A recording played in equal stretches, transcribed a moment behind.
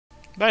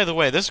By the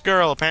way, this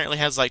girl apparently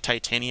has, like,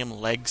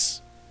 titanium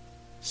legs.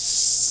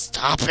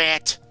 Stop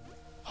it!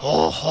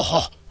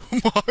 Oh,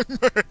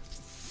 my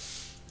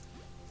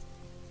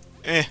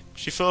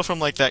she fell from,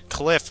 like, that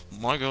cliff.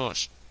 My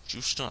gosh.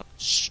 You stop.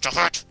 Stop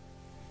it!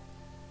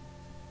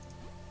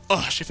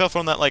 Oh, she fell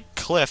from that, like,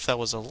 cliff that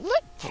was a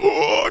lip.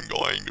 Oh, I'm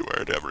going to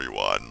hurt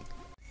everyone.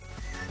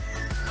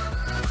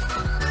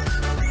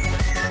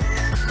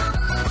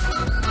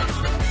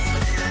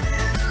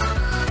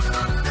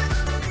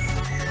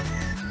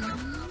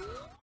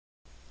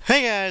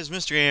 Hey guys,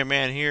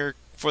 MrGamerMan here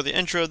for the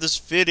intro of this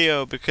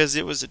video because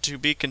it was a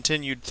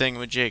to-be-continued thing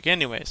with Jake.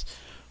 Anyways,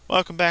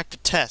 welcome back to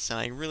Tess, and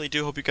I really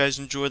do hope you guys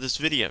enjoy this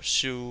video.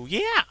 So,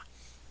 yeah!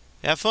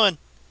 Have fun!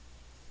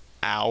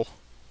 Ow.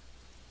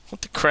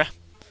 What the crap?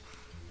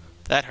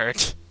 That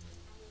hurt.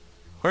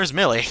 Where's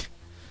Millie?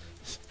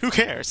 Who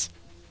cares?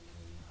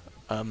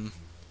 Oh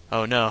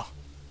no.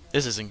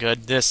 This isn't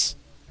good. This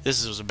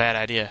was a bad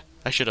idea.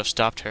 I should have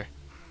stopped her.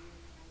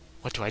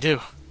 What do I do?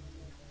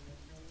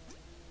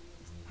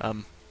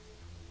 Come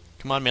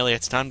on, Millie,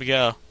 it's time to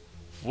go.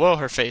 Whoa,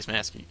 her face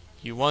mask.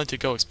 You wanted to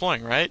go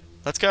exploring, right?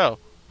 Let's go.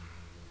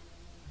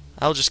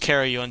 I'll just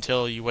carry you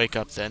until you wake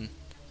up then.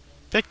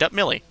 Picked up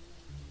Millie.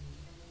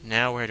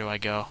 Now where do I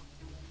go?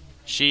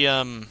 She,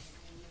 her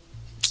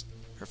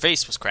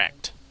face was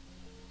cracked.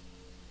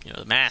 You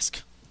know, the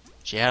mask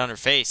she had on her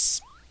face.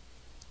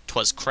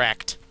 'Twas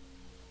cracked.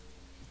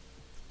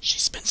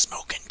 She's been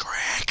smoking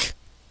crack.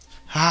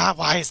 Ah,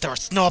 why is there a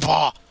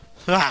snowball?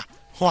 Ah,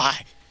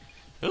 why?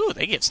 Ooh,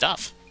 they give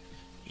stuff.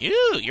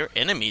 You're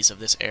enemies of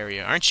this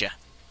area, aren't you?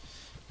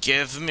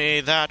 Give me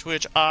that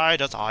which I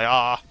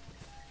desire.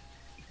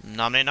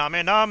 Nami,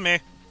 nami, nami.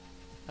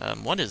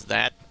 What is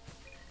that?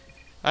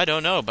 I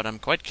don't know, but I'm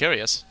quite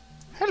curious.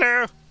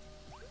 Hello.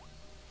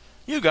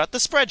 You got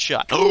the spread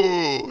shot.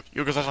 Oh,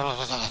 you got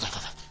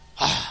the...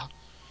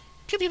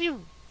 Pew, pew,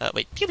 pew.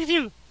 Wait, pew, pew,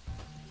 pew.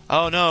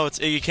 Oh, no,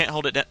 you can't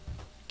hold it down.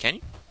 Can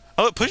you?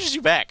 Oh, it pushes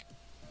you back.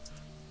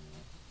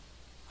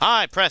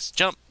 I press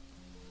jump.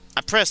 I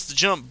pressed the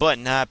jump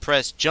button. I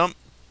pressed jump.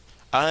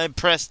 I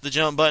pressed the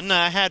jump button.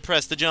 I had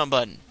pressed the jump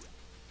button.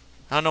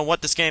 I don't know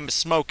what this game is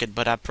smoking,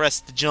 but I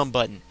pressed the jump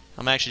button.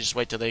 I'm actually just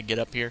wait till they get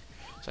up here,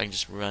 so I can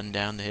just run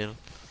down the hill.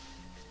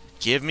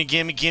 Gimme,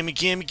 gimme, gimme,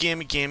 gimme,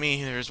 gimme,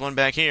 gimme. There's one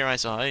back here. I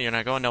saw it. You're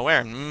not going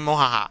nowhere.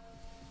 Mwahaha.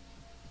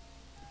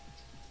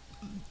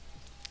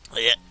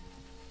 Yeah.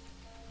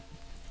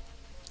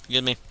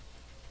 Give me.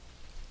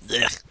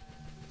 Ugh.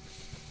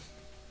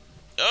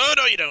 Oh,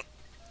 no, you don't.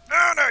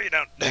 Oh, no, you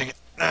don't. Dang it.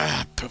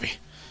 Ah, poopy.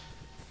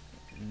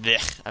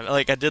 Blech.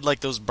 I did like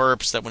those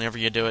burps that whenever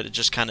you do it, it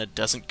just kind of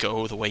doesn't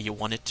go the way you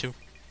want it to.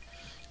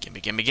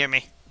 Gimme, gimme,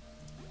 gimme.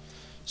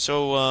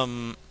 So,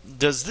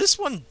 does this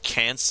one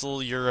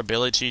cancel your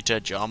ability to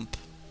jump?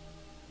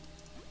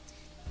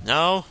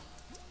 No?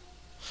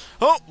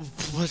 Oh!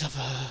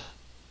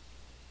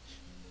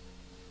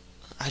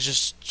 I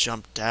just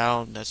jumped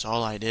down. That's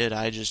all I did.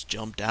 I just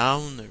jumped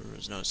down. There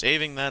was no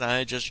saving that.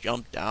 I just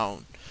jumped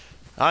down.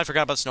 Oh, I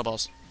forgot about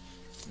snowballs.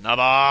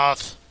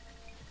 Snowballs!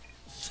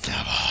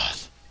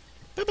 Snowballs!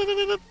 Boop, boop,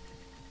 boop, boop.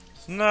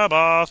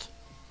 Snowballs!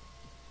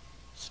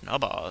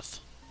 Snowballs!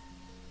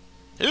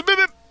 Boop, boop,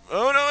 boop.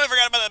 Oh no, I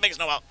forgot about that big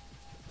snowball!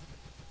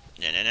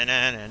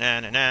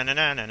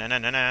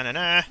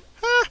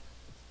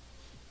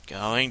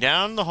 Going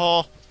down the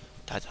hole.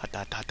 Da da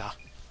da da da.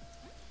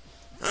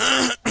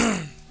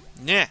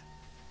 Yeah.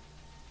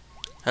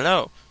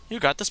 Hello. You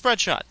got the spread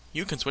shot.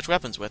 You can switch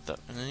weapons with them.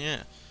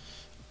 Yeah.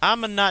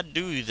 I'ma not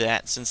do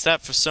that, since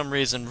that for some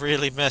reason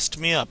really messed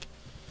me up.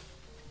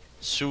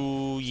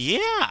 So,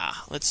 yeah.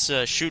 Let's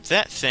shoot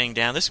that thing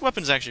down. This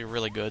weapon's actually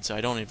really good, so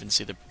I don't even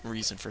see the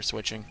reason for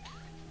switching.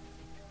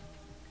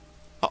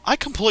 Oh, I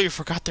completely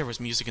forgot there was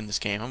music in this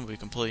game. I'm gonna be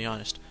completely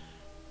honest.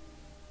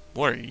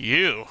 What are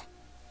you?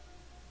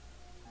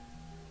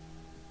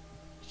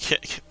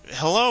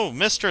 Hello,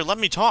 mister, let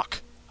me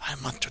talk. I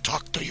want to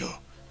talk to you.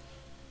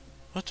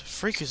 What the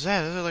freak is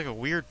that? Is that like a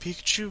weird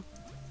Pikachu?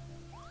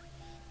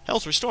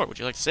 Health restored. Would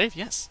you like to save?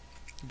 Yes.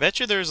 Bet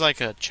you there's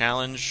like a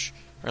challenge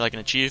or like an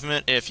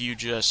achievement if you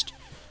just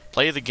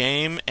play the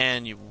game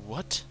and you...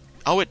 What?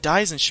 Oh, it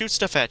dies and shoots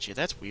stuff at you.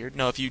 That's weird.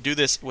 No, if you do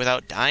this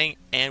without dying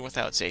and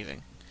without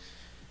saving.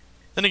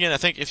 Then again, I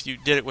think if you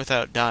did it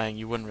without dying,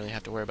 you wouldn't really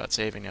have to worry about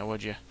saving now,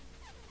 would you?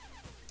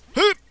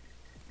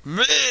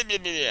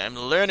 I'm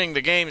learning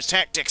the game's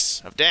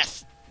tactics of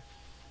death.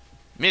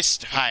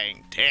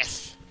 Mystifying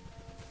death.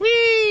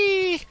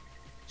 Whee!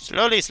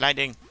 Slowly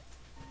sliding.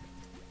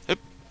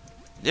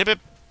 These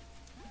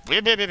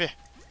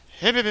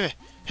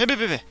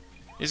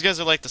guys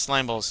are like the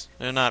slime balls.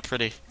 They're not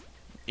pretty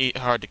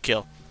hard to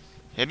kill.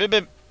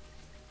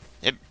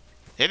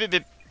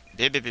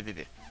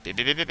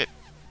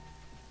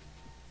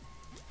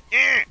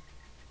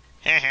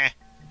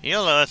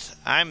 Heal us.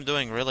 I'm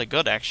doing really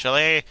good,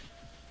 actually.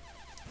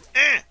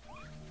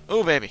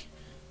 Oh, baby.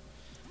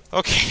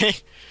 Okay.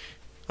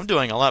 I'm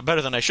doing a lot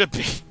better than I should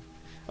be.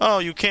 Oh,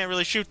 you can't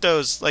really shoot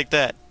those like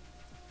that.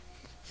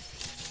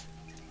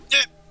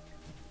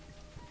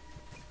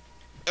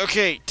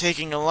 Okay,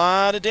 taking a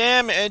lot of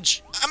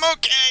damage. I'm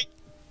okay.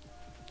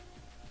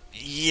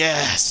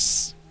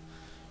 Yes.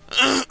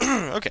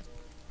 Okay.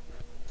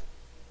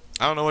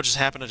 I don't know what just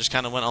happened. I just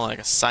kind of went on like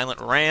a silent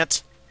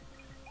rant.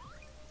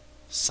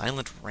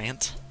 Silent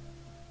rant?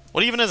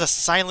 What even is a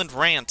silent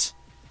rant?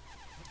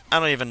 I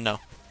don't even know.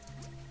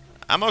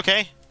 I'm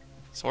okay.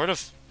 Sort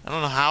of. I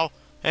don't know how.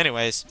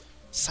 Anyways,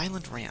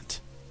 silent rant.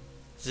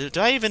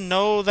 Do I even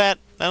know that?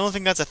 I don't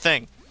think that's a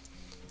thing.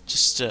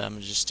 I'm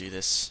gonna just do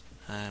this.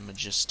 I'm gonna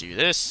just do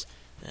this.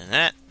 And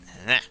that.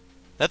 And that.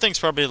 That thing's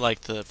probably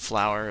like the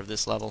flower of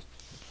this level.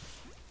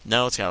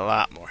 No, it's got a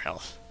lot more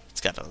health.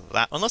 It's got a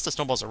lot. Unless the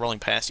snowballs are rolling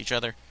past each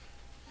other.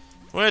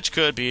 Which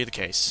could be the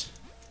case.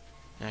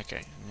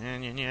 Okay. I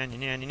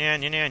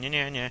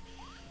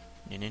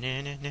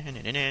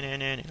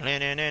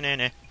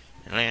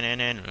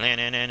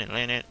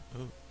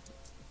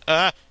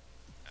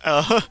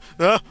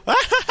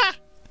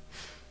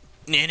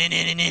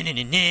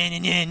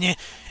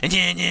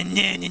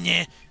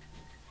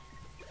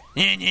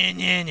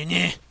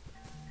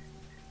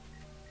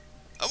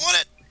want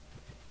it!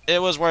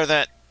 It was worth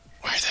it.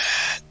 Worth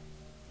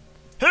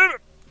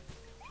it.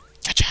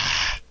 Gotcha!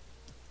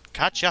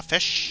 Gotcha,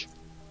 fish!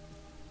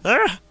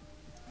 I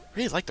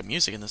really like the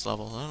music in this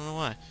level. I don't know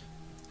why.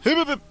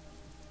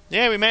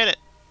 Yeah, we made it.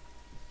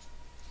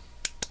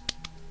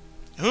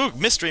 Ooh,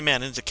 Mystery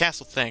Man into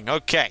castle thing.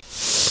 Okay.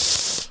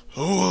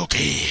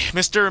 Okay.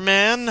 Mr.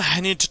 Man, I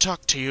need to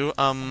talk to you.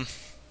 Oh.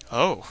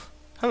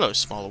 Hello,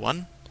 small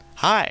one.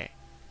 Hi.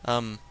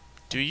 Are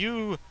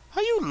you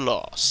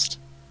lost?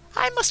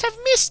 I must have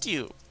missed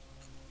you.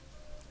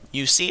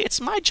 You see, it's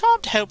my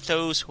job to help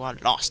those who are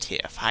lost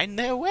here find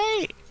their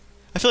way.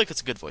 I feel like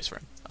that's a good voice for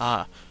him.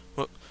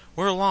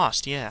 We're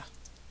lost, yeah.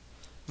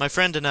 My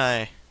friend and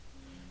I,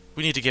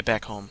 we need to get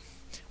back home.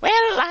 Well,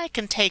 I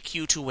can take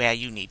you to where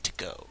you need to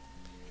go.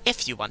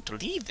 If you want to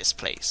leave this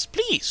place,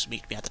 please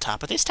meet me at the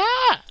top of this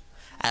tower.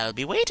 I'll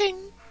be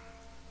waiting.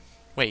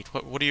 Wait,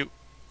 what do you... ...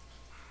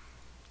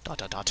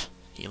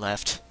 He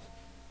left.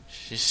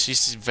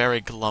 She's a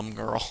very glum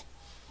girl.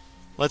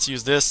 Let's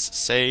use this,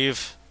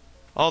 save,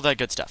 all that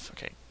good stuff.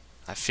 Okay.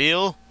 I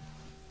feel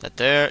that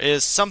there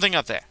is something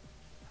up there.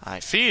 I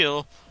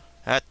feel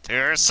that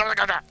there is something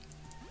up there.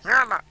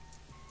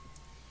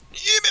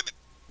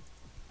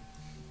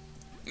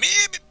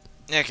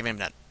 Okay, maybe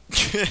not.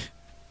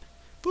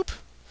 Boop.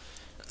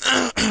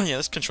 Yeah,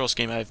 this control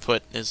scheme I've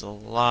put is a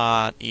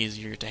lot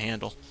easier to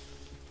handle.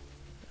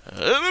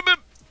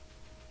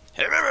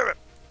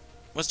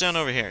 What's down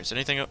over here? Is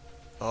anything...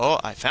 Oh,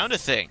 I found a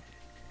thing.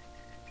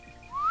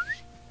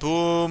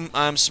 Boom,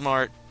 I'm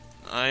smart.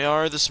 I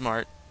are the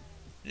smart.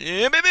 Who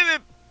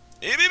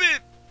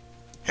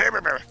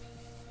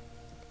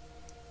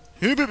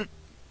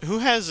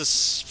has a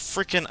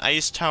freaking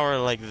ice tower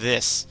like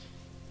this?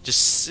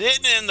 Just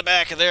sitting in the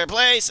back of their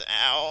place.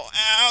 Ow,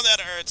 ow,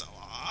 that hurts a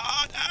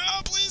lot.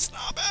 Ow, please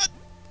stop it.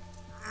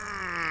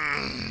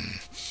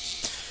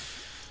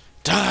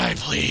 Die,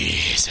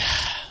 please.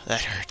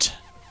 That hurt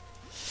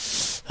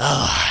a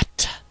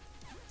lot.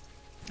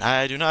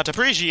 I do not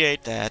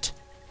appreciate that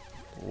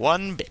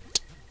one bit.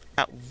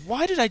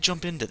 Why did I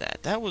jump into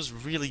that? That was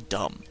really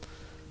dumb.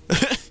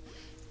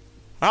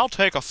 I'll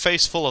take a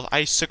face full of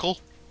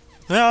icicle.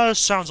 Yeah, that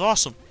sounds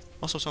awesome.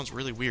 Also sounds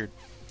really weird.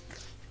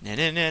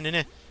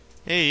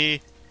 Hey.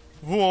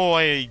 Whoa,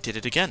 I did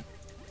it again.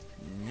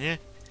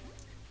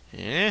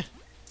 Wait,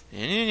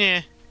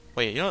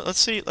 you know what?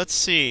 Let's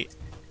see.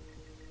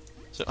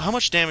 So, how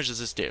much damage does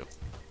this do?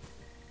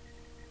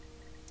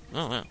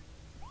 Oh, wow.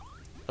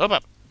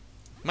 Up.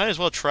 Might as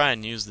well try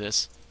and use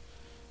this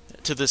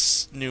to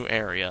this new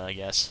area, I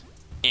guess.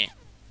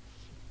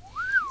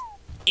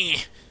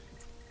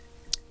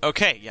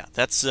 Okay, yeah,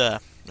 that's a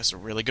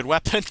really good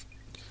weapon.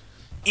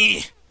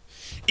 Eat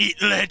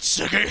lead,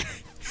 sucker.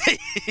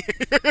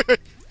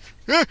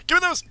 Give me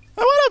those.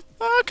 I want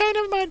them. Okay,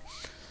 never mind.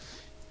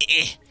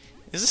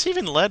 Is this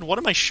even lead? What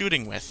am I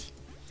shooting with?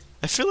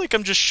 I feel like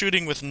I'm just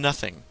shooting with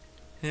nothing.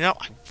 You know,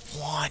 I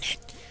want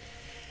it.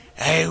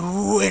 I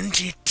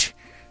want it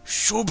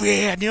so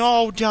bad.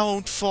 No,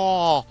 don't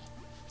fall.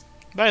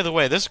 By the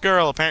way, this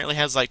girl apparently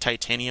has, like,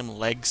 titanium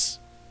legs.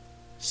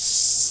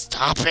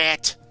 Stop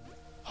it!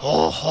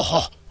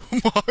 Oh,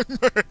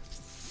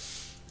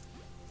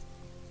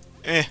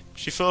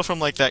 she fell from,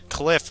 like, that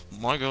cliff.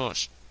 My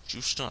gosh. You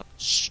stop.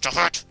 Stop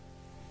it!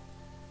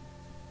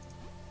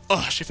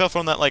 Oh, she fell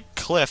from that, like,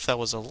 cliff that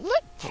was a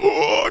lip.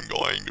 Oh, I'm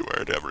going to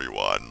hurt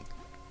everyone.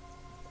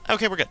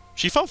 Okay, we're good.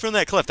 She fell from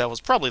that cliff that was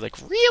probably, like,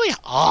 really...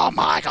 Oh,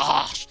 my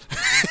gosh!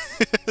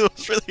 It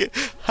was really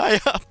high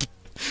up.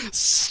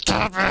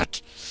 Stop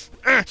it!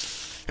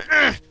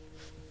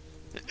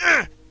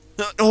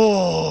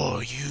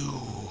 Oh,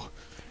 you!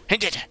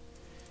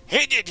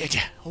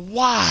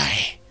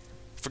 Why?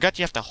 Forgot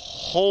you have to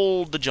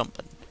hold the jump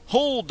button.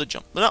 Hold the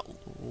jump. No,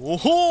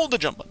 hold the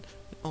jump button.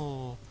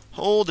 Oh,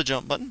 hold the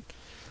jump button.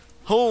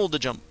 Hold the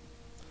jump.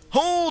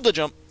 Hold the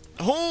jump.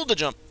 Hold the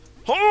jump.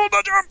 Hold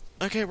the jump.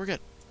 Okay, we're good.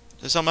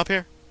 Is there something up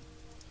here?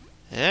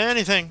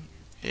 Anything.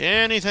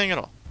 Anything at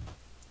all.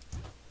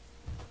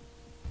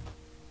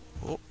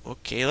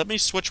 Okay, let me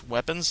switch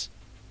weapons.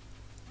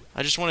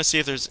 I just want to see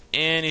if there's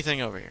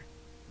anything over here.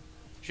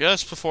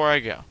 Just before I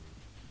go.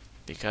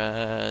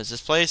 Because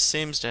this place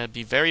seems to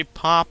be very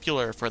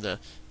popular for the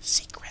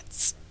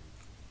secrets.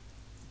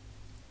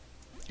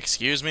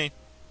 Excuse me?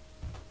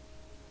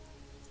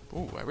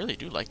 Ooh, I really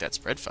do like that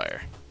spread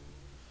fire.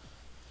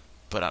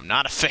 But I'm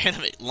not a fan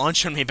of it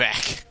launching me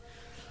back.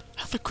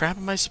 How the crap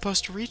am I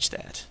supposed to reach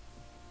that?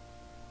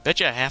 Bet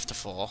you I have to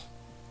fall.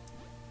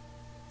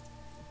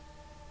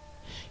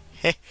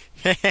 I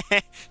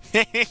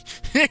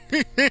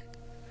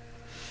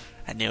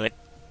knew it.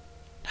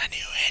 I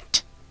knew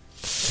it.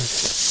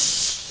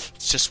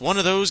 It's just one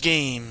of those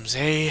games,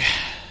 eh?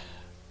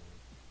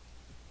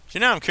 So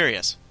now I'm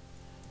curious.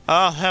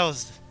 Oh,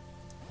 hell's...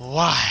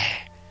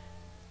 Why?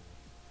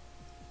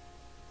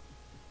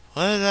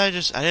 What did I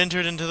just... I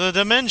entered into the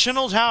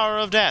dimensional tower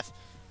of death.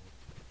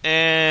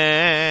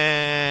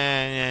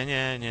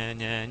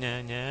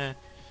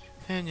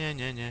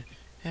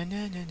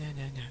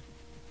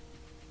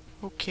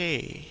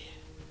 Okay.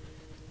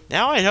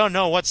 Now I don't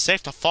know what's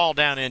safe to fall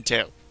down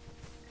into.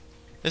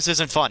 This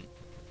isn't fun.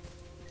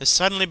 This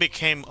suddenly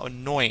became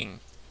annoying.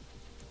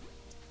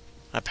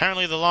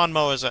 Apparently the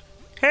lawnmower is a...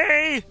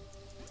 Hey!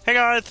 Hey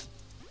guys!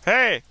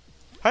 Hey!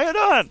 How you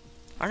doing?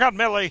 I got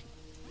Millie.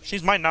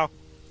 She's mine now.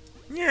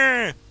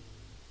 Yeah.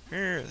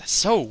 That's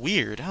so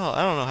weird.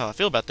 I don't know how I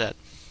feel about that.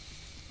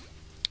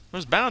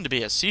 There's bound to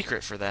be a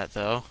secret for that,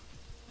 though.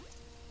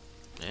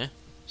 Yeah.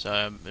 So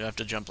I have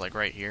to jump, like,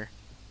 right here.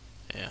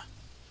 Yeah.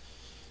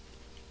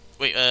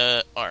 Wait,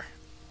 R.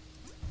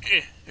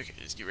 Okay,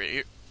 let's get right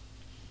here.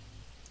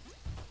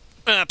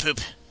 Ah, poop.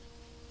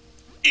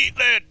 Eat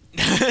lead!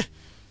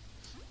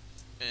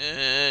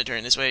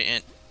 Turn this way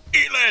and...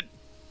 Eat lead!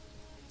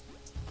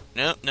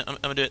 No, I'm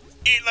gonna do it.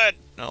 Eat lead!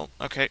 No,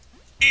 okay.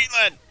 Eat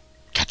lead!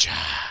 Gotcha!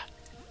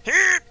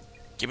 Here!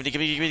 Gimme.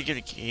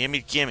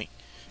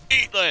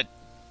 Eat lead!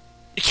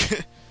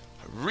 I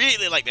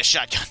really like this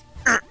shotgun.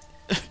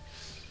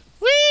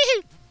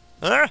 Whee!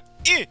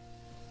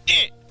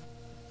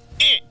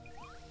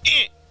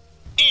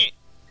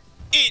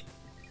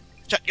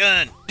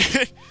 Shotgun!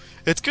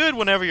 It's good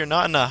whenever you're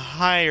not in a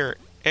higher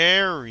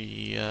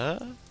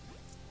area.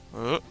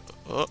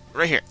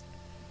 Right here.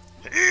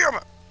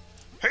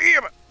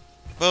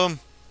 Boom.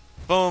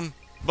 Boom.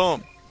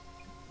 Boom.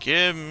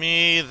 Give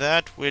me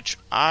that which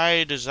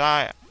I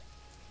desire.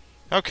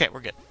 Okay,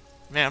 we're good.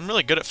 Man, I'm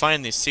really good at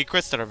finding these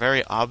secrets that are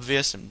very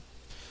obvious and...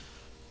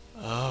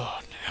 Oh,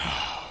 no.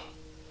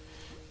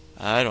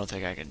 I don't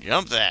think I can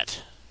jump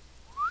that.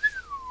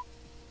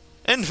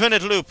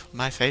 Infinite loop,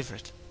 my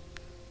favorite.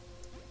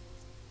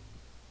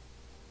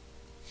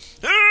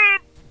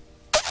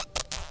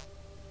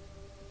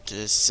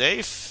 Is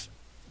safe?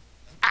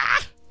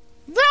 Ah!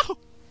 No!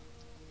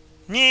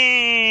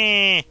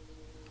 Yeah.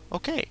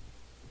 Okay.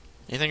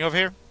 Anything over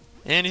here?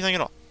 Anything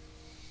at all?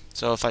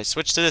 So if I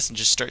switch to this and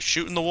just start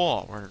shooting the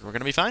wall, we're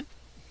gonna be fine?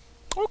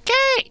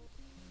 Okay!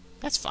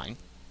 That's fine.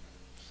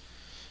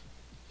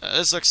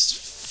 This looks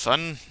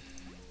fun.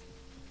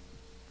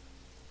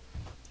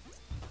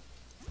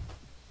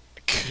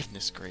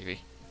 Goodness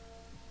gravy.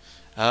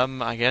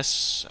 I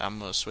guess I'm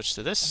gonna switch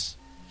to this.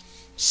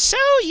 So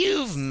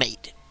you've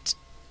made it.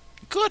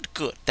 Good.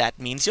 That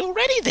means you're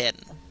ready then.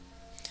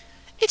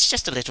 It's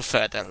just a little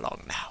further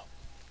along now.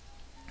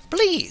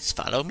 Please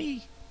follow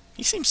me.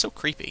 He seems so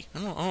creepy. I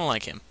don't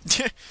like him.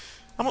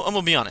 I'm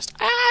gonna be honest.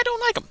 I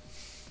don't like him.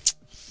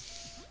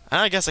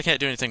 I guess I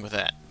can't do anything with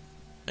that.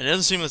 It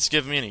doesn't seem to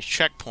give me any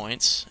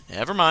checkpoints.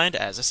 Never mind.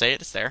 As I say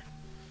it, it's there.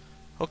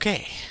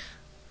 Okay.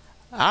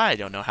 I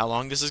don't know how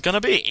long this is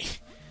gonna be.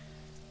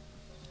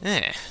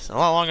 It's a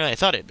lot longer than I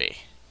thought it'd be.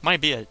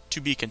 Might be a to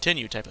be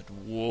continued type of...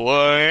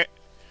 What?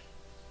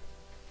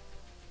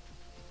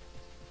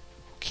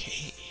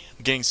 Okay.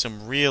 I'm getting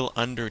some real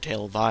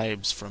Undertale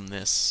vibes from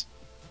this.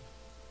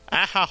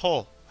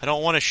 Ah-ha-ho! I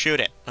don't want to shoot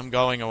it. I'm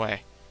going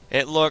away.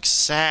 It looks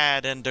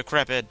sad and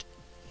decrepit.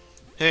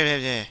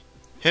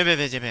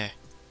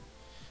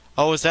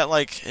 Oh, is that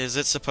like... Is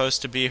it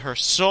supposed to be her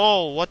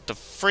soul? What the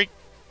freak?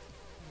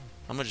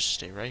 I'm gonna just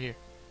stay right here.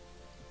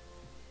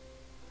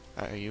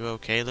 Are you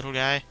okay, little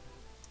guy?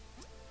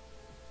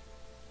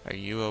 Are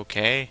you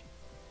okay?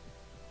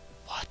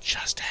 What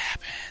just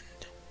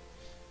happened?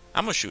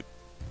 I'm gonna shoot.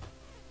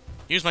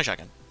 Use my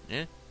shotgun.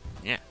 Yeah.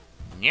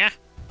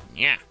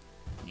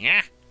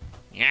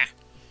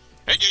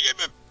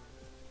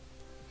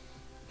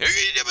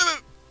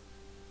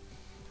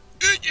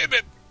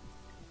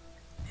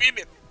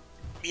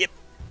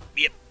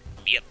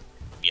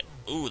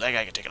 Ooh, that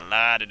guy can take a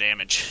lot of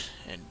damage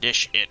and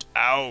dish it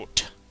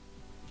out.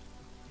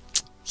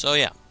 So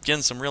yeah,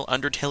 getting some real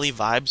Undertale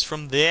vibes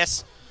from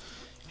this.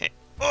 Hey,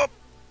 bop,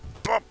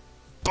 bop,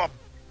 bop,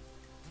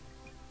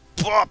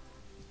 bop.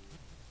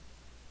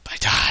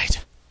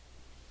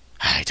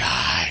 I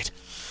died.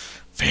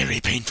 Very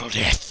painful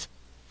death.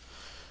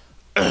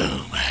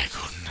 Oh my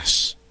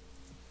goodness.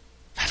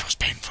 That was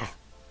painful.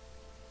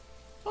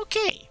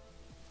 Okay.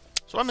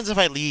 So what happens if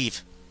I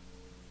leave?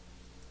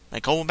 I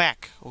go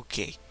back.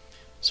 Okay.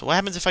 So what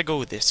happens if I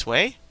go this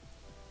way?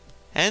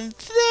 and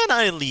then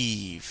I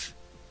leave.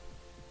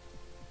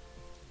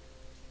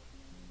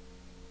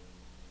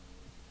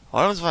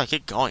 What happens if I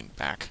keep going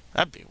back?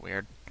 That'd be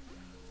weird.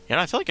 You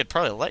know, I feel like it'd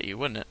probably let you,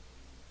 wouldn't it?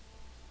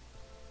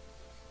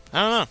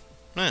 I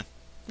don't know.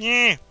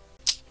 Yeah.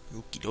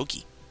 Okie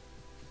dokie.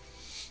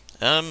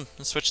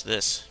 Let's switch to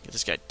this. Get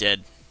this guy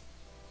dead.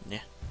 Yeah.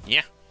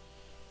 Yeah.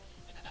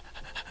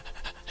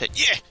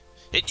 Yeah.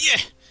 Yeah.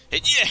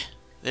 Yeah.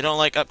 They don't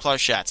like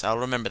up-close shots. I'll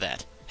remember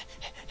that.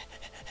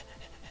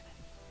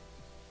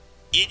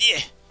 Yeah. Yeah.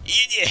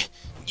 Yeah.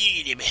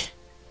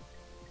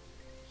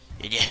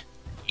 Yeah.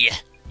 Yeah.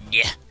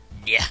 Yeah.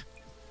 Yeah.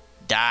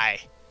 Die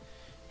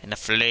in a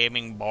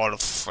flaming ball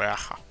of fire.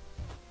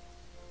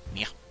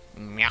 Meow.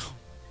 Meow.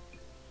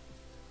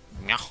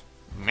 Meow.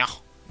 Meow.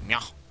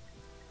 Meow.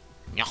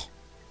 Meow.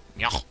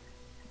 Meow.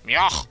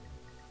 Meow.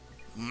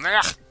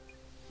 Meow.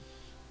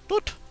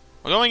 Doot.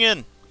 We're going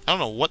in. I don't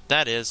know what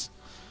that is.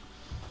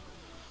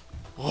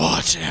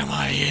 What am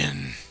I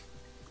in?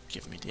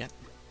 Give me that.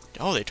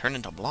 Oh, they turn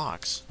into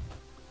blocks.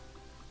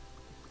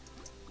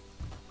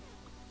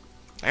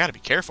 I gotta be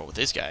careful with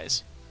these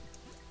guys.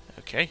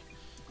 Okay.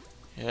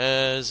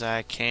 Because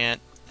I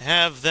can't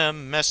have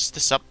them mess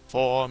this up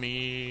for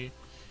me.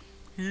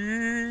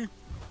 Oop.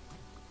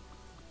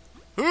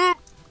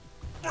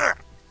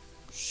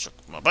 Suck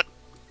my butt.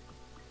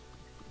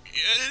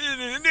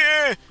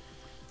 It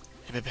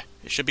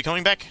should be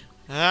coming back.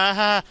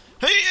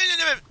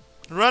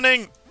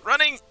 Running!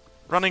 Running!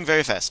 Running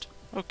very fast.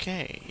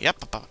 Okay.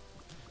 Yep.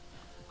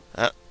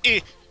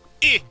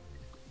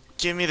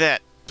 Give me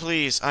that.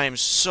 Please. I am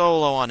so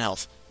low on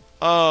health.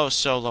 Oh,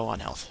 so low on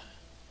health.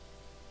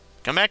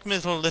 Come back,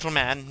 little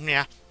man.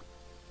 Yeah.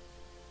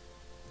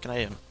 Can I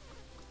hit him?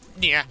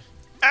 Yeah.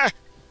 Ah!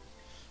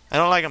 I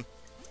don't like him.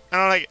 I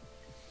don't like it.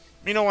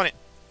 You don't want it.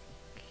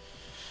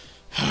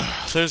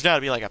 There's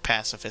gotta be like a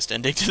pacifist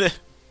ending to this.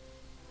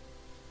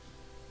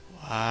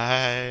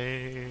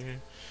 Why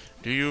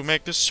do you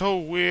make this so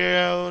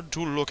weird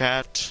to look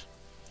at?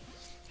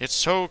 It's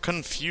so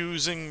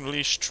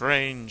confusingly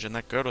strange, and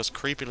that girl is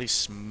creepily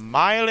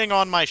smiling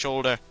on my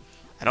shoulder.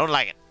 I don't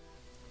like it.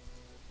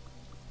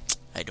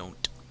 I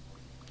don't.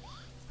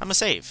 I'm a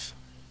save.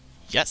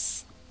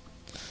 Yes.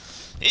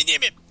 Eat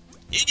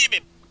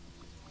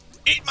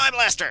my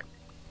blaster.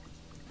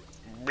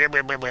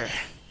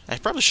 I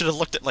probably should have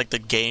looked at like the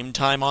game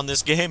time on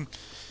this game.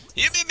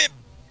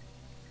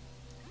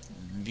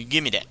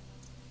 Give me that.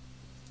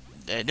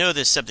 I know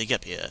there's something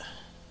up here.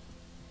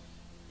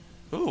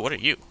 Ooh, what are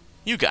you?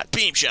 You got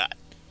beam shot.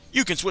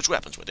 You can switch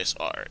weapons with this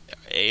R,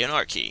 A, and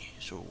R key.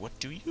 So what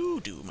do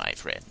you do, my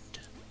friend?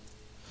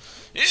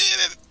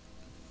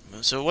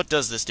 So what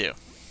does this do?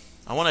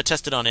 I want to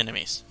test it on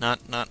enemies, not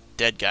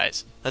dead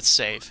guys. Let's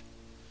save.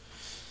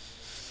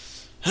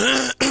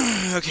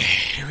 Okay,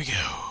 here we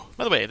go.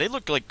 By the way, they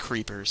look like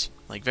creepers.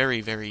 Like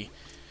very, very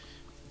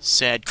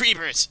sad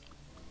creepers.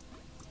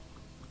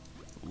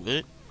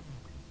 What?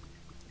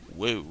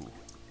 Whoa.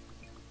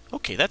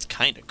 Okay, that's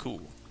kind of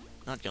cool.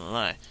 Not gonna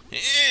lie.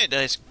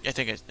 I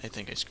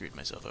think I screwed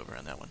myself over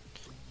on that one.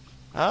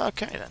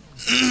 Okay then.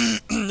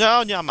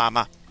 No, your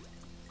mama.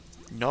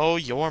 No,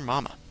 your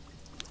mama.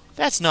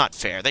 That's not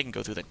fair. They can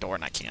go through the door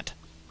and I can't.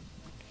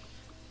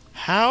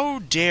 How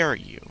dare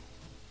you?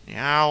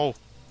 Ow.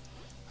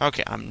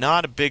 Okay, I'm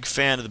not a big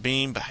fan of the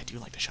beam, but I do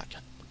like the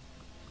shotgun.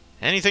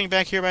 Anything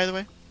back here, by the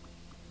way?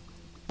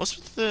 What's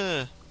with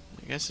the...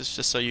 I guess it's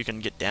just so you can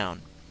get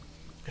down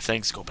if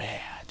things go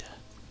bad.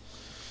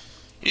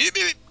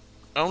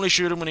 Only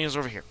shoot him when he's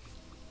over here.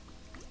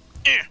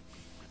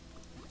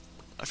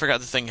 I forgot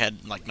the thing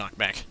had, like,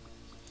 knockback.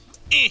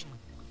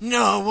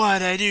 No,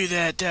 why'd I do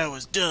that? That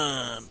was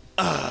dumb.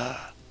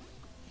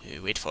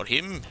 Wait for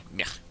him.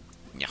 Nyah.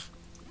 Nyah.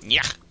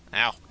 Nyah.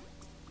 Ow.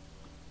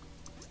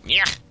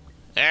 Nyah.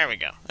 There we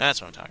go.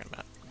 That's what I'm talking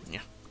about.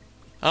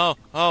 Nyah.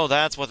 Oh,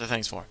 that's what the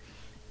thing's for.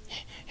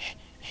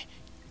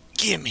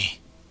 Gimme.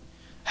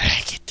 I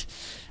like it.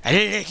 I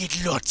like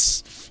it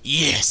lots.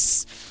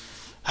 Yes.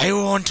 I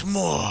want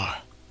more.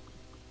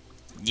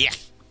 Yeah.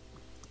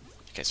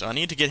 Okay, so I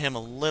need to get him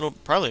a little,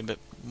 probably a bit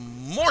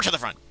more to the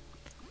front.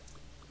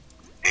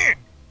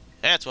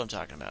 That's what I'm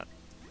talking about.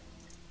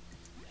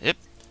 Yep.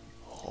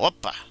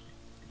 Hoppa.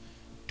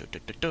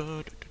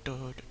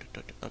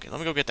 Okay, let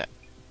me go get that.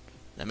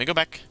 Let me go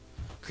back.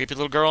 Creepy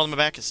little girl on my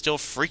back is still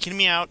freaking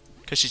me out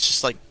because she's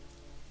just like,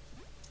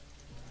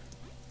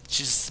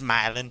 she's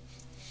smiling.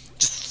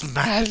 Just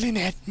smiling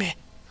at me.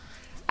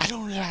 I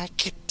don't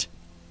like it.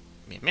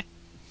 Me.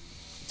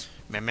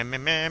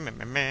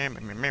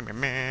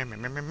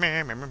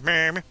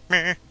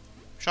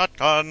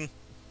 Shotgun.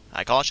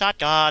 I call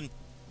shotgun.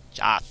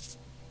 Shots.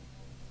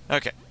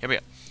 Okay, here we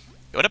go.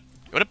 What up?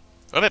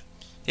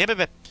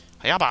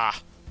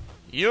 Yabba.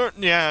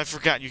 Yeah, I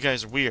forgot you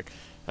guys are weird.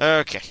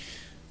 Okay.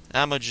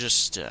 I'ma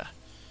just get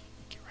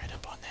right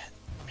up on that.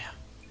 Yeah.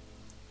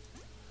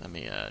 Let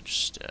me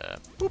just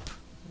boop.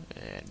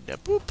 And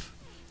boop.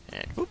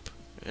 And boop.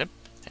 Yep.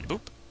 And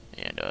boop.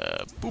 And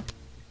boop.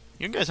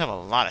 You guys have a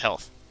lot of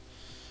health.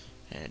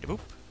 And boop.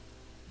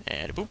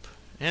 And boop.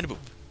 And boop.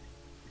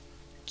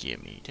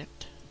 Give me that.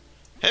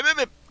 Hip, hip,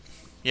 hip.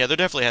 Yeah, there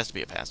definitely has to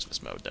be a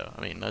pacifist mode, though.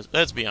 I mean,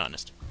 let's be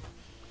honest.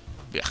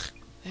 Ugh.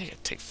 I gotta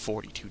take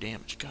 42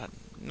 damage. God,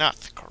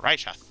 not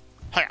gracious.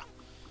 Hiya.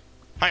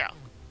 Hiya.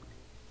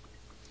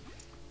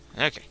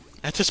 Okay.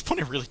 At this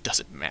point, it really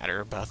doesn't matter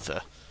about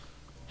the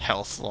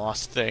health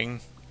loss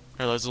thing.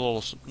 Or those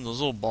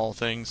little ball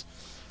things.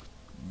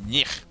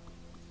 Nyeh.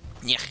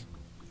 Nyeh.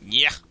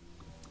 Nyeh.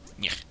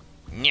 Nyeh.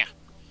 Nyeh.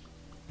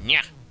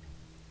 Nyeh.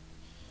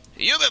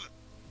 Yup.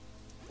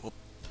 Whoop.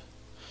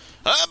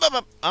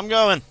 I'm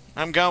going.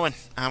 I'm moving.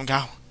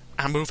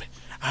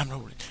 I'm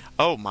moving.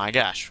 Oh my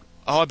gosh.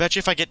 Oh, I bet you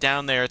if I get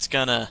down there, it's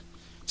gonna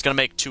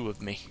make two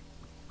of me.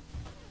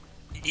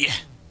 Yeah.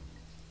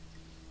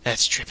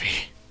 That's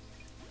trippy.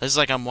 This is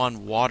like I'm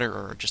on water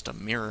or just a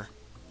mirror.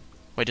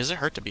 Wait, does it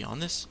hurt to be on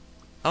this?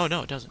 Oh,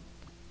 no, it doesn't.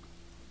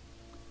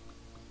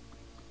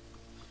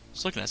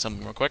 Just looking at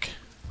something real quick.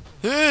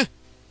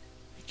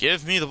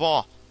 Give me the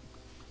ball.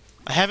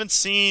 I haven't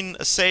seen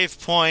a save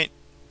point.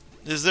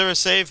 Is there a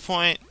save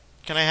point?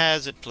 Can I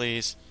has it,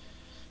 please?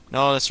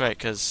 No, that's right,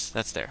 because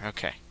that's there.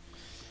 Okay.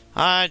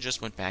 I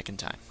just went back in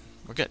time.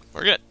 We're good.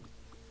 We're good.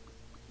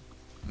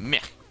 Meh.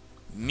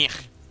 Meh.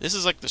 This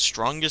is like the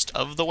strongest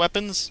of the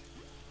weapons.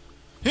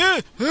 He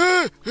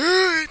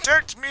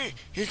attacked me.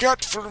 He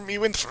got for me,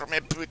 went for my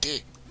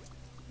booty.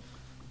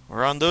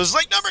 We're on those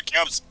like number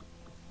cubes.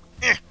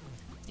 Yeah.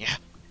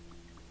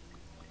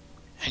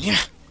 And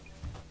yeah.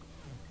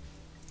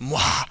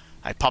 Mwah.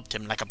 I popped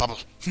him like a bubble.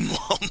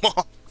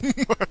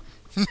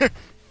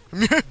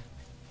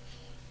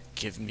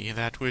 Give me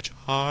that which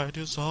I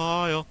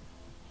desire.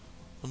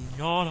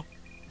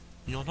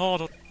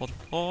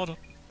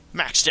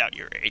 Maxed out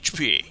your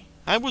HP.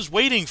 I was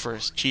waiting for an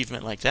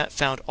achievement like that.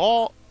 Found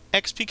all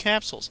XP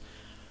capsules.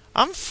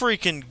 I'm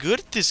freaking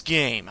good at this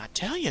game, I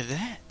tell you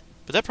that.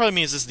 But that probably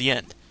means this is the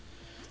end.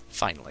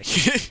 Finally.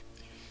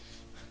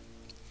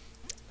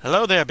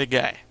 Hello there, big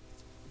guy.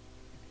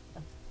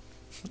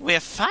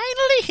 We're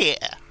finally here.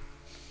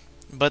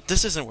 But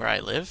this isn't where I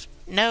live.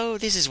 No,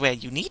 this is where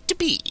you need to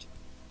be.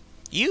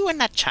 You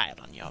and that child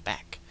on your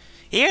back.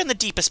 Here in the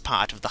deepest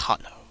part of the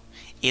hollow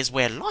is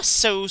where lost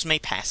souls may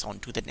pass on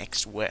to the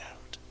next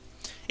world.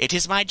 It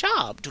is my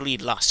job to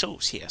lead lost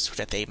souls here so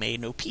that they may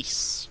know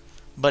peace.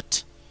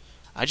 But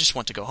I just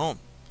want to go home.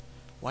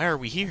 Why are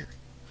we here?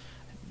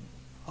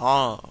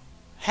 Oh,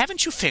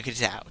 haven't you figured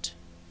it out?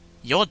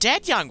 You're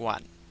dead, young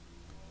one.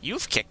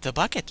 You've kicked the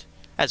bucket,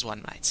 as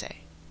one might say.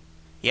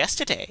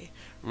 Yesterday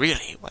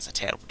really was a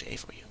terrible day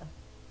for you.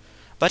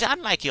 But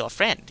unlike your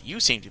friend, you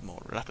seem to be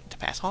more reluctant to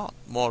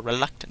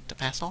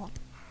pass on.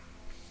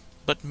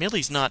 But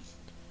Millie's not.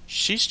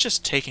 She's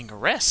just taking a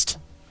rest.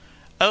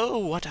 Oh,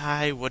 what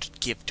I would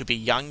give to be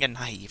young and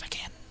naive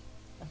again.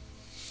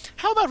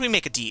 How about we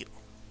make a deal?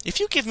 If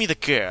you give me the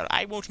girl,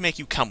 I won't make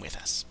you come with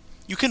us.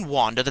 You can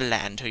wander the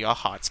land to your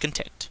heart's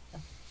content.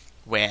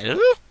 Well?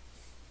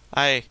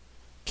 I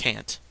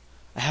can't.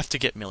 I have to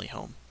get Millie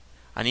home.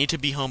 I need to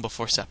be home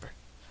before supper.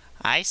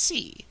 I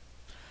see.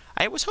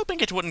 I was hoping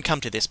it wouldn't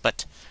come to this,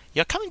 but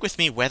you're coming with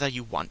me whether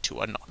you want to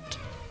or not.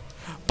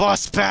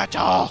 Boss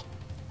battle!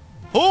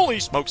 Holy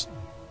smokes!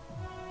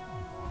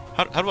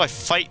 How do I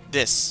fight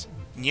this?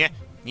 Yeah.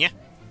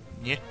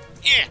 Okay,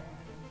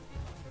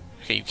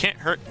 you can't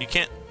hurt. You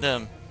can't.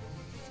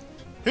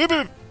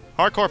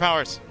 Hardcore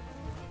powers.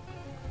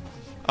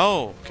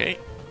 Oh, okay.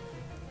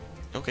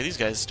 Okay, these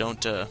guys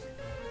don't.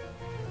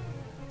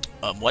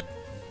 What?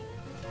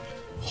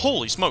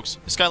 Holy smokes!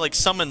 This guy like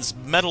summons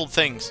metal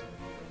things.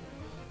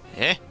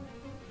 Eh?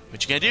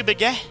 What you gonna do, big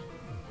guy?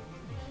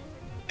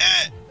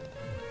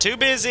 Too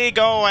busy.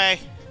 Go away.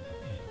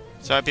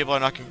 Sorry, people are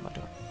knocking on my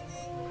door.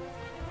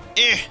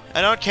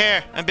 I don't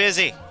care. I'm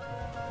busy.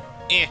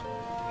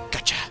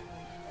 Gotcha.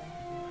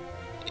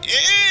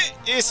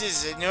 This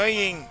is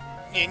annoying.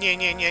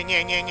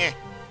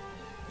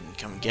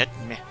 Come get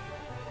me.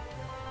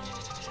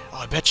 Oh,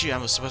 I bet you I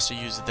was supposed to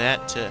use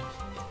that to...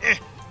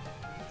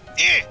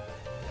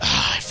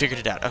 I figured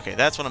it out. Okay,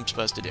 that's what I'm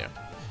supposed to do.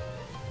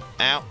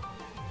 Ow.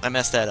 I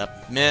messed that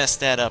up. Messed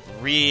that up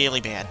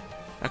really bad.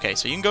 Okay,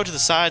 so you can go to the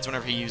sides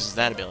whenever he uses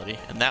that ability,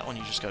 and that one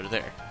you just go to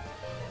there.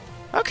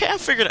 Okay, I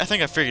think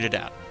I figured it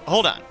out.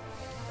 Hold on.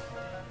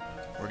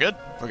 We're good?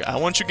 We're good. I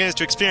want you guys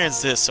to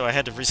experience this, so I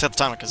had to reset the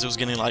timer because it was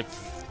getting like,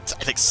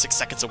 I think 6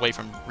 seconds away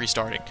from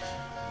restarting.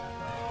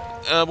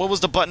 What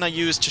was the button I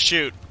used to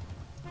shoot?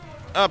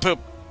 Oh, poop.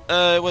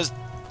 It was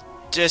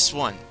this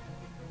one.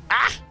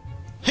 Ah!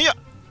 Here!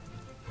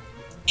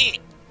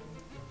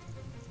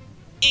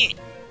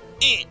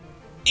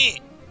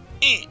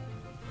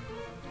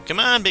 Come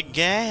on, big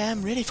guy.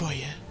 I'm ready for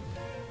you.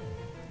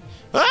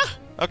 Ah!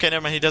 Okay,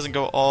 never mind. He doesn't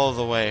go all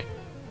the way.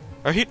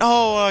 Or he...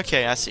 Oh,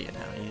 okay. I see it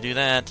now. You do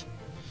that.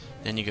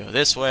 Then you go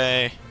this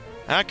way.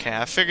 Okay,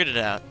 I figured it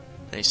out.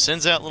 Then he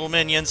sends out little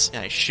minions,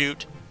 and I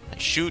shoot. I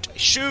shoot. I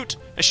shoot.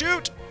 I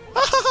shoot.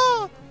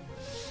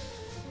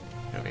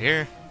 Over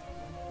here.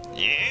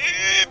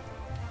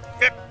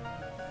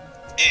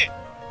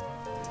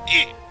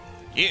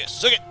 Yeah,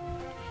 suck it.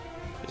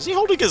 Is he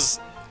holding his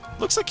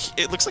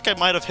It looks like I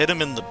might have hit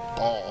him in the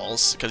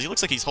balls, because he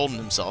looks like he's holding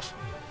himself.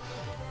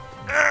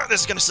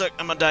 This is gonna suck.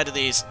 I'm gonna die to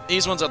these.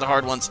 These ones are the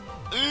hard ones.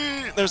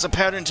 There's a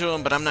pattern to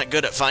them, but I'm not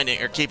good at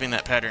finding or keeping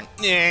that pattern.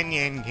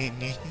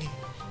 Okay,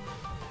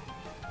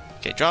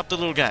 drop the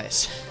little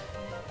guys.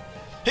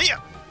 Hey-ya!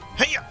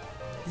 Hey-ya!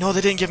 No,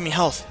 they didn't give me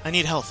health. I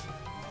need health.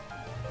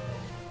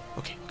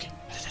 Okay, okay.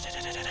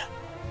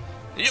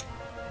 Yep. Yep.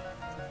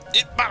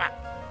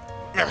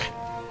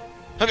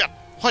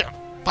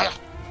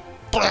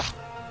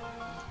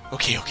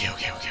 Okay, okay,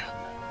 okay, okay.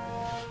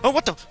 Oh,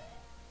 what the?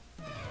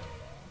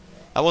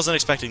 I wasn't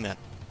expecting that.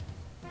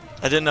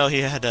 I didn't know he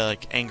had,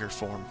 like, anger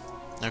form.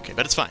 Okay,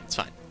 but it's fine, it's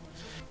fine.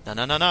 No,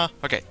 no, no, no.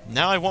 Okay,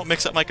 now I won't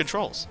mix up my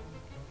controls.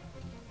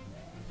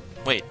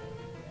 Wait.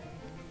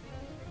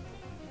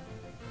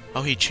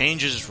 Oh, he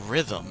changes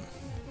rhythm.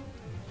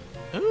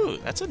 Ooh,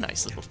 that's a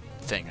nice little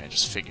thing I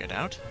just figured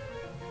out.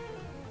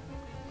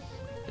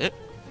 Hip,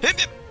 hip,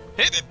 hip,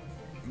 hip, hip.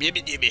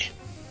 Yibby, yibby.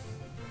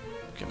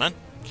 Come on,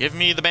 give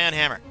me the band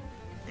hammer.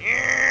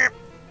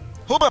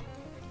 Hoop up.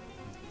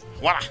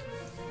 Voila.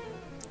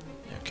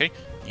 Okay.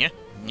 Yeah,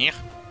 yeah,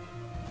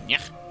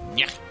 yeah,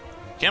 yeah.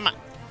 Come on.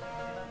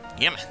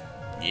 Come on.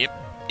 Yep,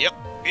 yep,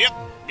 yep,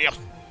 yep.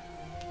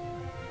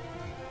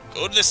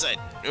 Go to this side.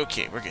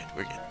 Okay, we're good,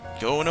 we're good.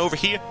 Going over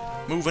here,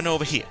 moving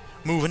over here,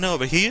 moving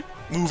over here,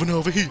 moving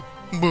over here.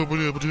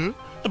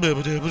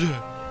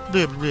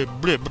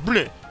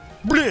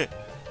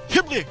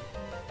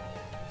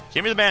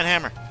 Give me the band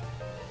hammer.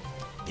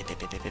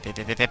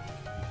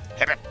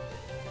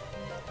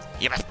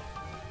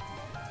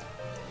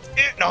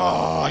 No,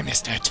 I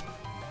missed it.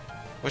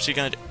 What's he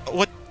gonna do?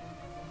 What?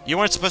 You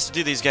weren't supposed to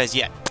do these guys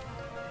yet.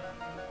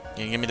 You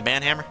gonna give me the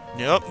band hammer?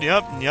 Nope,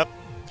 nope, nope.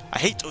 I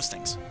hate those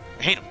things.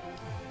 I hate them.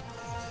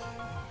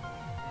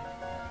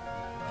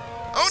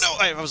 Oh no!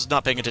 I was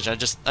not paying attention.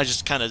 I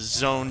just kind of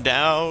zoned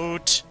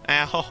out.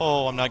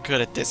 Ow! I'm not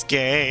good at this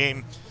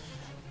game.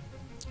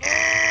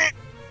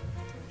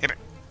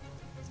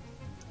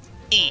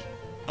 E.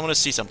 I want to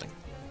see something.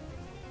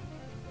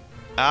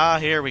 Ah,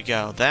 here we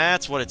go.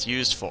 That's what it's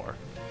used for.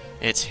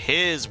 It's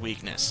his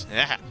weakness.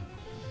 Yeah.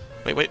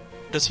 Wait, wait.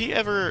 Does he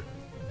ever...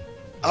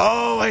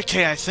 Oh,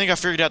 okay. I think I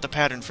figured out the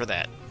pattern for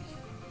that.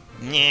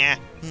 Nya.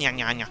 Nya,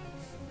 nya, nya.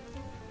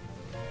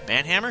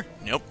 Band hammer?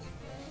 Nope.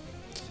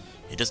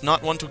 He does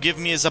not want to give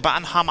me the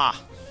band hammer.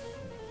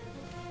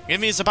 Give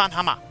me the band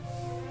hammer.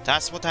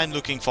 That's what I'm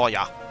looking for,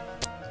 ya.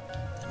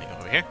 Let me go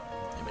over here.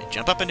 Let me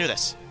jump up and do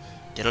this.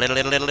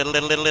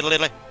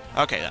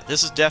 Okay,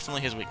 this is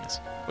definitely his weakness.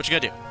 What you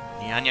gotta do?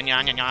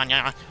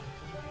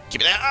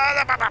 Keep it there.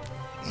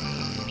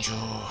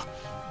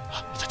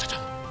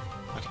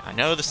 Okay, I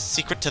know the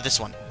secret to this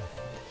one.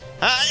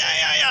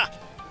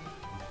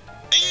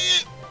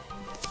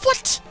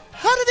 What?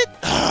 How did it?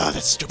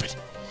 That's stupid.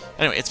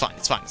 Anyway, it's fine.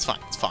 It's fine. It's fine.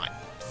 It's fine.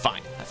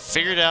 Fine. I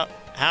figured out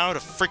how to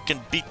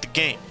freaking beat the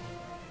game.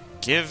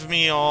 Give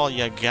me all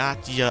you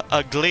got, you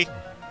ugly.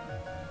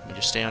 Let me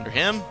just stay under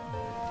him.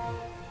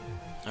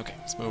 Okay,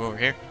 let's move over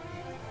here.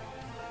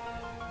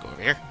 Go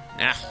over here.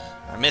 Nah,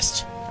 I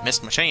missed. I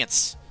missed my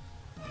chance.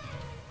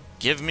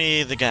 Give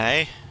me the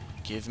guy.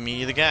 Give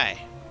me the guy.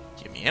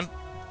 Give me him.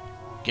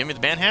 Give me the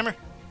band hammer.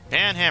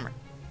 Band hammer.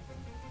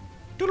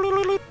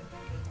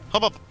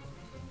 Hop up.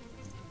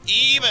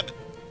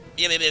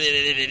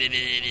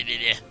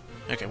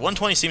 Okay,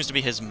 120 seems to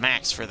be his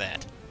max for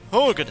that.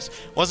 Oh, goodness.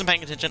 Wasn't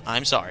paying attention.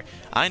 I'm sorry.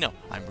 I know.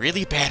 I'm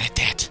really bad at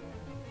that.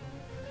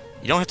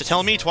 You don't have to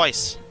tell me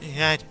twice.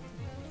 Yeah,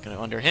 go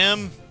under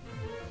him,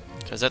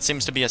 because that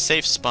seems to be a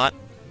safe spot.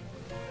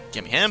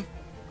 Gimme him.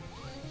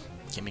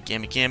 Gimme,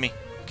 gimme, gimme.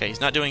 Okay,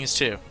 he's not doing his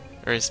two.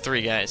 Or his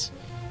three guys.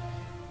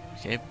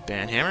 Okay,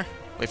 band hammer.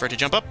 Wait for it to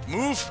jump up.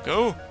 Move.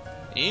 Go.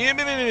 Yeah,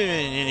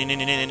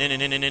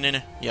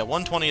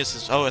 120 is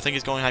his... Oh, I think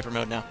he's going hyper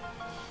mode now.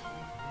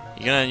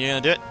 You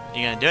gonna do it?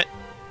 You gonna do it?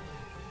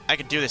 I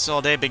could do this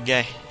all day, big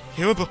guy.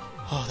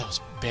 Oh, that was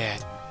bad.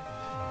 It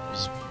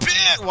was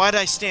bad! Why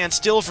did I stand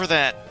still for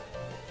that?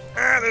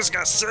 Ah, this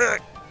got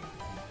sick.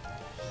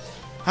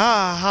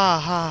 Ha, ha,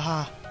 ha,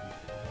 ha.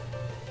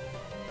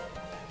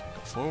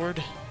 Go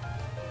forward.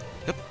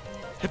 Hip,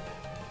 hip,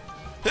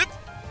 hip.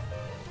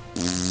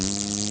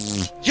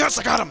 Yes,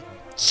 I got him!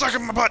 Suck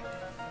in my butt!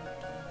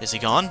 Is he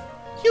gone?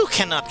 You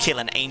cannot kill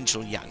an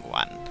angel, young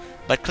one.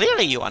 But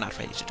clearly you are not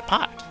ready to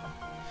depart.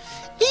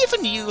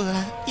 Even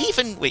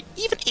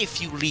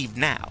if you leave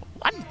now,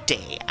 one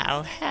day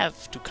I'll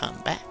have to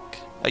come back.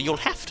 You'll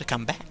have to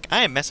come back.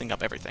 I am messing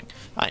up everything.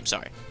 I'm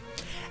sorry.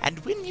 And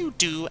when you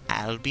do,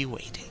 I'll be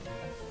waiting.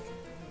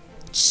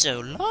 So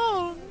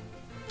long.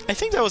 I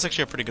think that was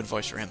actually a pretty good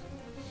voice for him.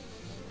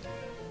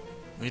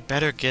 We'd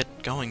better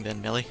get going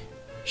then, Millie.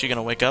 Is she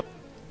gonna wake up?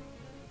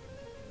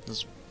 I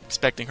was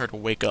expecting her to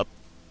wake up. ...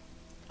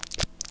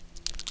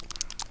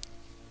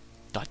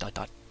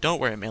 Don't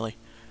worry, Millie.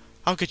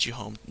 I'll get you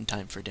home in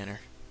time for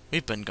dinner.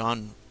 We've been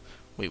gone...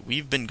 Wait,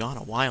 we've been gone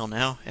a while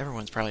now.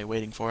 Everyone's probably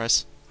waiting for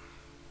us.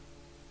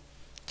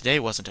 Today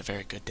wasn't a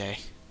very good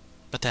day.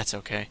 But that's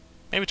okay.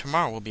 Maybe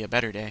tomorrow will be a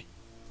better day. ...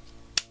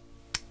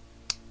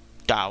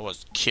 That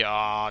was cute.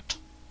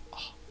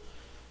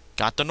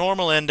 Got the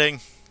normal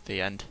ending.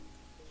 The end.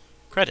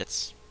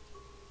 Credits.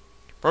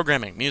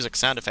 Programming, music,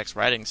 sound effects,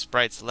 writing,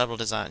 sprites, level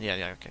design.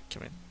 Yeah, okay.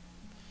 Come in.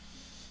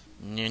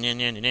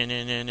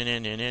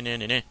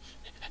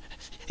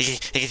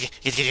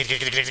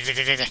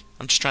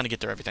 I'm just trying to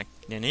get through everything.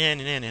 Thank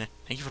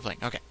you for playing.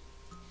 Okay.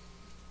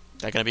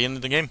 Is that gonna be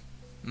in the game?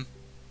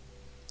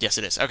 Yes,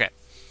 it is. Okay.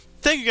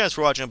 Thank you guys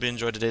for watching. I hope you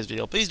enjoyed today's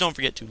video. Please don't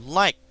forget to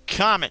like,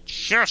 comment,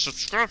 share,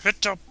 subscribe,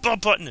 hit the bell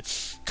button.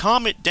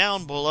 Comment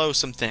down below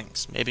some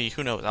things. Maybe,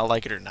 who knows, I'll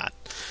like it or not.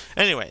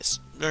 Anyways,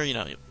 or,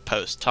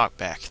 post, talk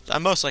back.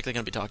 I'm most likely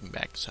going to be talking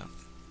back, so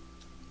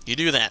you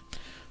do that.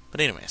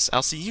 But anyways,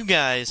 I'll see you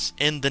guys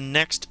in the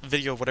next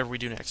video of whatever we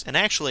do next. And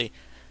actually,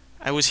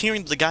 I was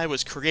hearing the guy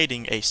was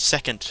creating a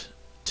second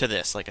to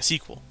this, like a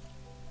sequel.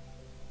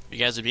 If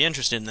you guys would be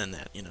interested in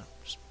that,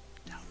 just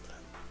down below.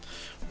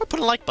 Or put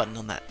a like button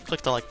on that.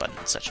 Click the like button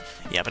and such.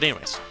 Yeah, but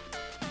anyways,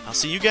 I'll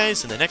see you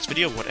guys in the next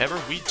video, whatever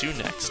we do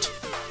next.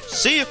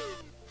 See ya!